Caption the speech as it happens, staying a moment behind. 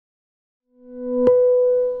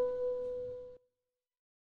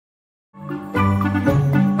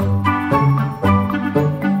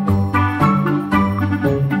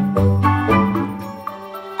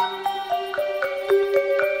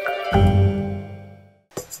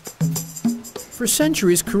For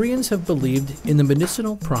centuries, Koreans have believed in the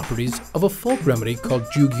medicinal properties of a folk remedy called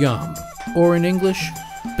jugyam, or in English,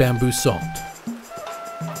 bamboo salt.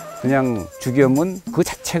 그냥 죽염은 그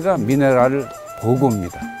자체가 미네랄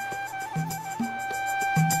보고입니다.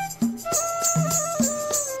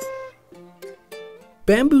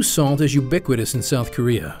 Bamboo salt is ubiquitous in South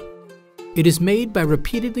Korea. It is made by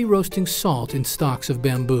repeatedly roasting salt in stalks of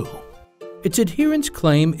bamboo. Its adherents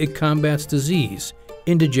claim it combats disease,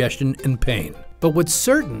 indigestion, and pain. But what's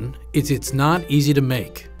certain is it's not easy to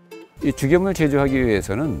make. 이 죽염을 제조하기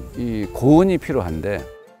위해서는 이 고온이 필요한데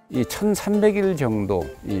이 1300일 정도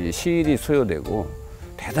이 시일이 소요되고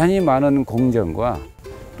대단히 많은 공정과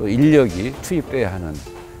또 인력이 투입돼야 하는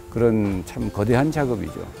그런 참 거대한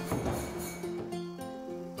작업이죠.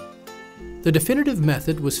 The definitive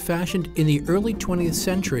method was fashioned in the early 20th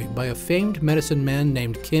century by a famed medicine man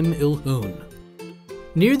named Kim Il-hoon.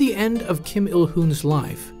 Near the end of Kim Il-hoon's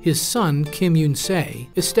life, his son, Kim Yoon-se,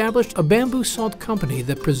 established a bamboo salt company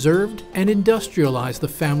that preserved and industrialized the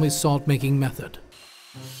family's salt-making method.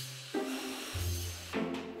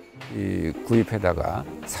 이 구입에다가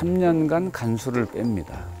 3년간 간수를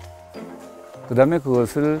뺍니다. 그 다음에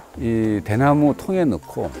그것을 이 대나무 통에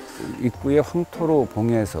넣고 입구에 황토로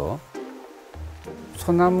봉해서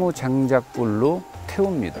소나무 장작불로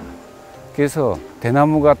태웁니다. 그래서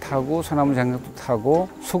대나무가 타고 소나무 장작도 타고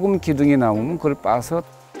소금 기둥이 남으면 그걸 빠서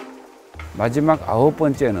마지막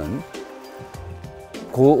 9번째는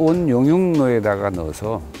고온 용융로에다가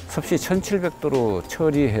넣어서 섭씨 1700도로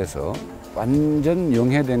처리해서 완전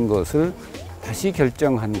용해된 것을 다시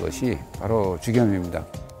결정한 것이 바로 죽염입니다.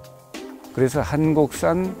 그래서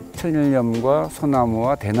한국산 천일염과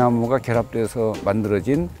소나무와 대나무가 결합돼서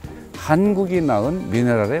만들어진 한국이 낳은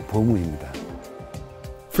미네랄의 보물입니다.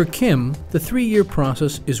 For Kim, the 3-year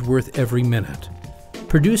process is worth every minute.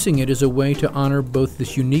 Producing it is a way to honor both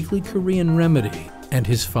this uniquely Korean remedy and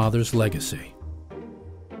his father's legacy.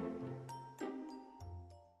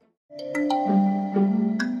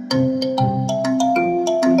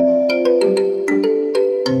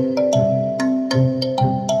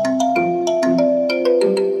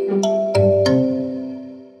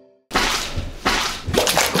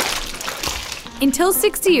 Until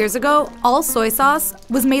 60 years ago, all soy sauce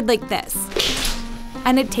was made like this,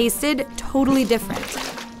 and it tasted totally different.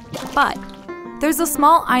 But there's a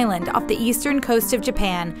small island off the eastern coast of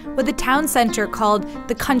Japan with a town center called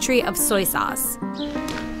the country of soy sauce.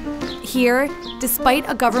 Here, despite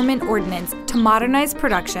a government ordinance to modernize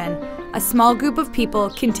production, a small group of people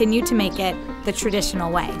continue to make it the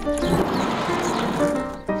traditional way.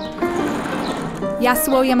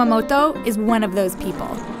 Yasuo Yamamoto is one of those people.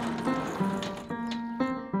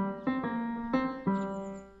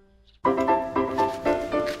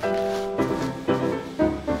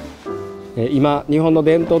 今、日本の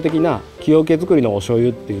伝統的な木桶作りのお醤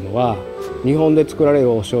油っていうのは日本で作られ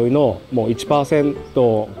るお醤油のもう 1%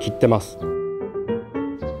 を切ってます。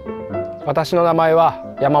私の名前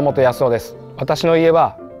は山本康夫です。私の家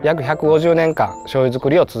は約150年間醤油作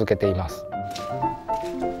りを続けています。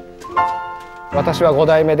私は5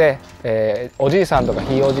代目で、おじいさんとか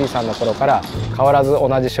ひいおじいさんの頃から変わらず同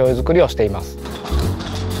じ醤油作りをしています。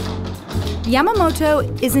Yamamoto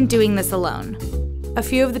isn't doing this alone. A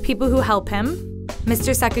few of the people who help him: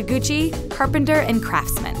 Mr. Sakaguchi, carpenter and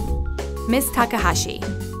craftsman; Miss Takahashi,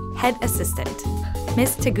 head assistant;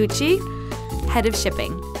 Miss Taguchi, head of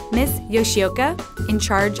shipping; Miss Yoshioka, in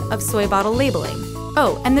charge of soy bottle labeling.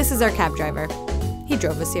 Oh, and this is our cab driver. He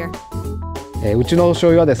drove us here. うちのお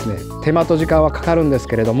醤油はですね、手間と時間はかかるんです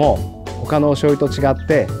けれども、他のお醤油と違っ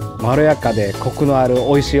てまろやかでコクのある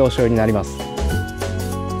美味しいお醤油になります。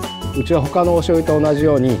うちは他のお醤油と同じ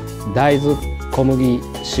ように大豆、小麦、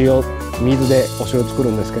塩、水でお醤油を作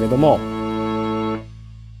るんですけれども、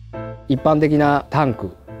一般的なタン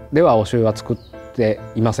クではお醤油は作って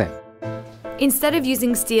いません。Instead of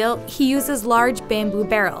using steel, he uses large bamboo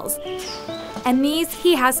barrels, and these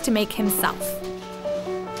he has to make himself.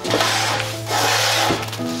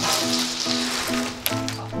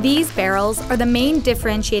 These barrels are the main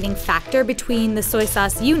differentiating factor between the soy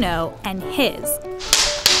sauce you know and his.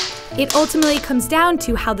 It ultimately comes down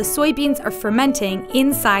to how the soybeans are fermenting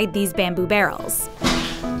inside these bamboo barrels.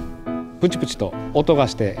 プチプチと音が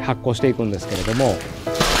して発酵していくんですけれども、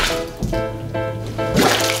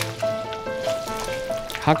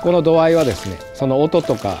発酵の度合いはですね、その音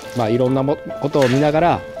とか、いろんなことを見なが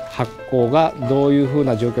ら発酵がどういうふう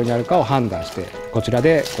な状況になるかを判断してこちら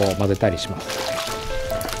でこう混ぜたりします。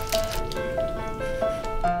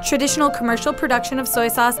Traditional commercial production of soy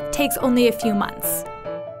sauce takes only a few months.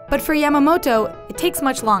 But for Yamamoto, it takes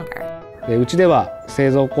much longer. うちでは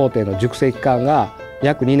製造工程の熟成期間が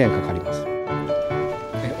約2年かかります。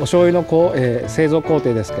お醤油の製造工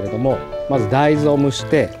程ですけれども、まず大豆を蒸し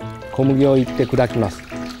て小麦をいって砕きます。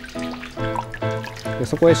で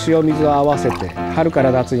そこへ塩水を合わせて春か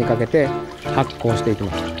ら夏にかけて発酵していき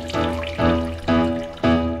ます。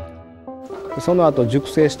でその後熟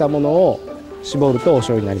成したものを絞るとお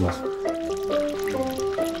醤油になります。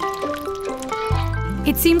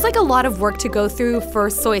It seems like a lot of work to go through for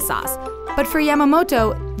soy sauce, but for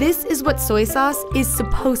Yamamoto, this is what soy sauce is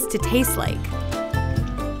supposed to taste like.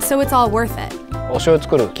 So it's all worth it. お醤油を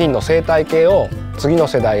作る菌の生態系を次の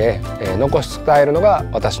世代へ残し伝えるのが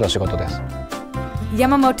私の仕事です。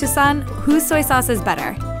Yamamoto-san, whose soy sauce is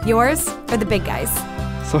better, yours or the big guys?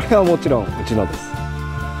 それはもちろんうちのです。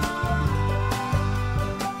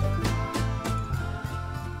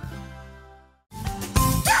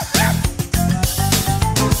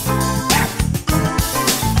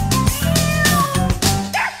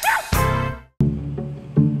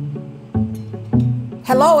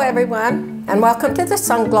Hello everyone, and welcome to the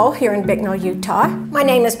Sunglow here in Bicknell, Utah. My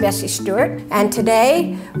name is Bessie Stewart, and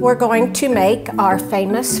today we're going to make our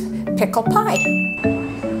famous pickle pie.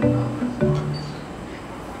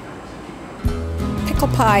 Pickle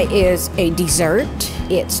pie is a dessert.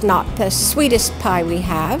 It's not the sweetest pie we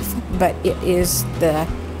have, but it is the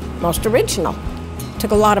most original.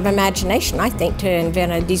 Took a lot of imagination, I think, to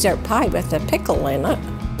invent a dessert pie with a pickle in it.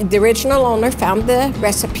 The original owner found the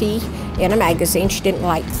recipe in a magazine. She didn't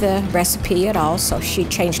like the recipe at all, so she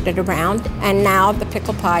changed it around, and now the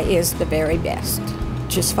pickle pie is the very best.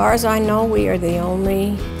 As far as I know, we are the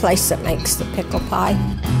only place that makes the pickle pie.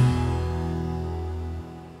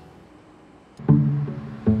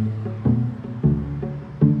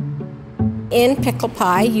 In pickle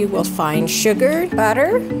pie, you will find sugar,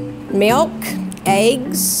 butter, milk,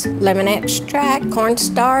 eggs, lemon extract,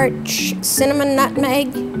 cornstarch, cinnamon,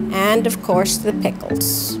 nutmeg, and of course the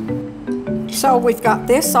pickles. So we've got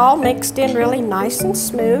this all mixed in really nice and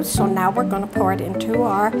smooth, so now we're going to pour it into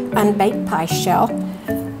our unbaked pie shell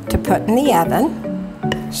to put in the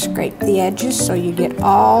oven. Scrape the edges so you get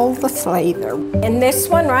all the flavor. And this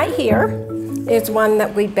one right here is one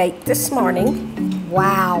that we baked this morning.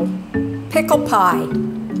 Wow, pickle pie.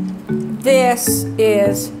 This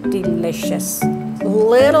is delicious.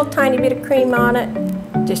 Little tiny bit of cream on it.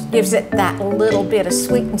 Just gives it that little bit of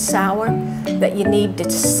sweet and sour that you need to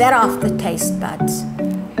set off the taste buds.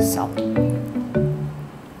 So,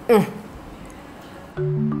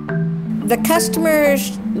 The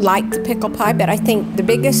customers like the pickle pie, but I think the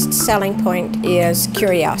biggest selling point is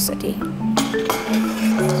curiosity.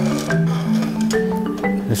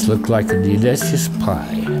 This looks like a delicious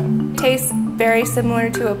pie. Tastes very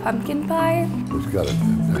similar to a pumpkin pie. It's got a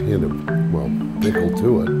hint of, well, pickle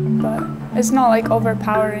to it. But it's not like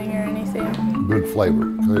overpowering or anything. Good flavor,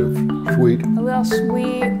 kind of sweet. A little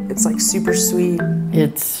sweet. It's like super sweet.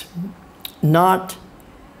 It's not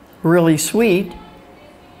really sweet.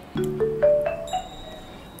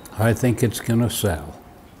 I think it's gonna sell.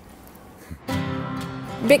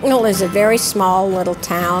 Bicknell is a very small little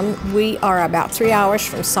town. We are about 3 hours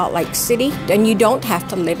from Salt Lake City, and you don't have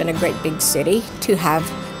to live in a great big city to have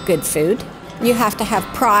good food. You have to have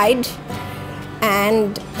pride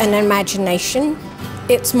and an imagination.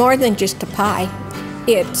 It's more than just a pie.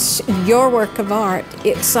 It's your work of art.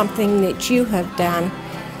 It's something that you have done,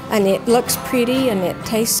 and it looks pretty and it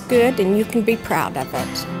tastes good, and you can be proud of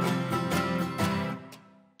it.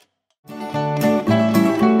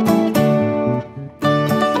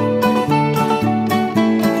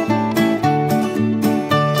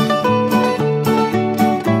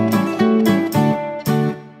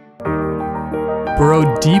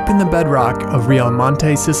 Burrowed deep in the bedrock of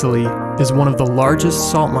Rialmonte, Sicily, is one of the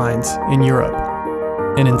largest salt mines in Europe.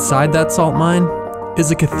 And inside that salt mine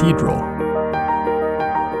is a cathedral.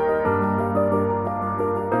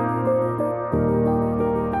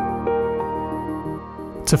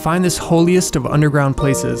 To find this holiest of underground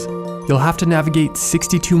places, you'll have to navigate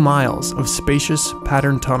 62 miles of spacious,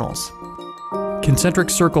 patterned tunnels.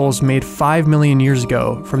 Concentric circles made 5 million years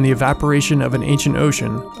ago from the evaporation of an ancient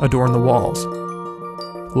ocean adorn the walls.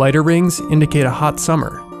 Lighter rings indicate a hot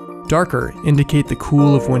summer, darker indicate the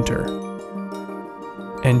cool of winter.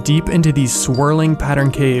 And deep into these swirling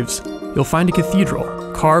pattern caves, you'll find a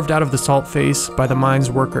cathedral carved out of the salt face by the mine's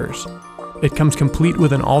workers. It comes complete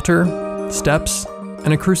with an altar, steps,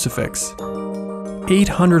 and a crucifix.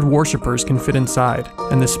 800 worshippers can fit inside,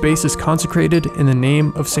 and the space is consecrated in the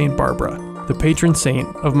name of Saint Barbara, the patron saint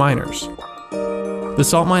of miners. The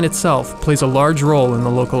salt mine itself plays a large role in the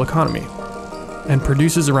local economy, and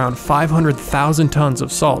produces around 500,000 tons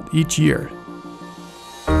of salt each year.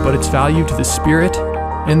 But its value to the spirit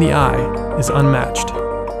and the eye is unmatched.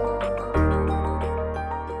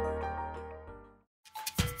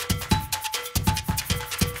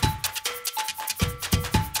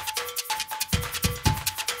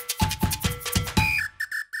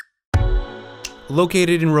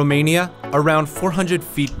 Located in Romania, around 400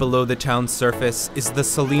 feet below the town's surface is the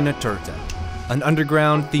Salina Turta, an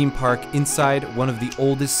underground theme park inside one of the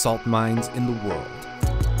oldest salt mines in the world.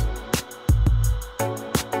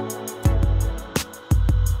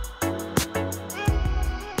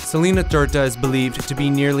 Salina Turta is believed to be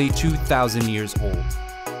nearly 2,000 years old.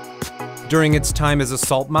 During its time as a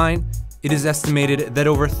salt mine, it is estimated that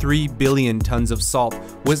over 3 billion tons of salt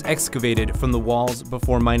was excavated from the walls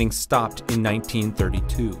before mining stopped in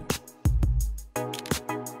 1932.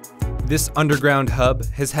 This underground hub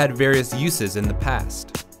has had various uses in the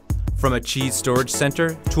past, from a cheese storage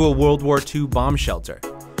center to a World War II bomb shelter,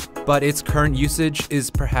 but its current usage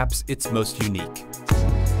is perhaps its most unique.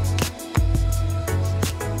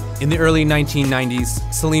 In the early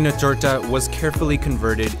 1990s, Salina Turta was carefully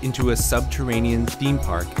converted into a subterranean theme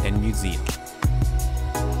park and museum.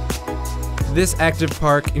 This active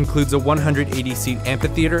park includes a 180-seat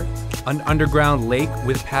amphitheater, an underground lake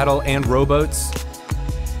with paddle and rowboats,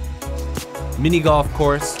 mini golf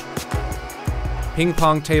course, ping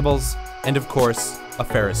pong tables, and of course, a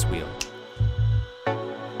Ferris wheel.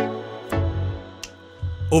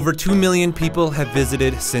 Over 2 million people have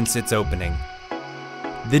visited since its opening.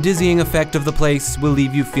 The dizzying effect of the place will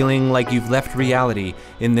leave you feeling like you've left reality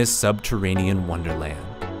in this subterranean wonderland.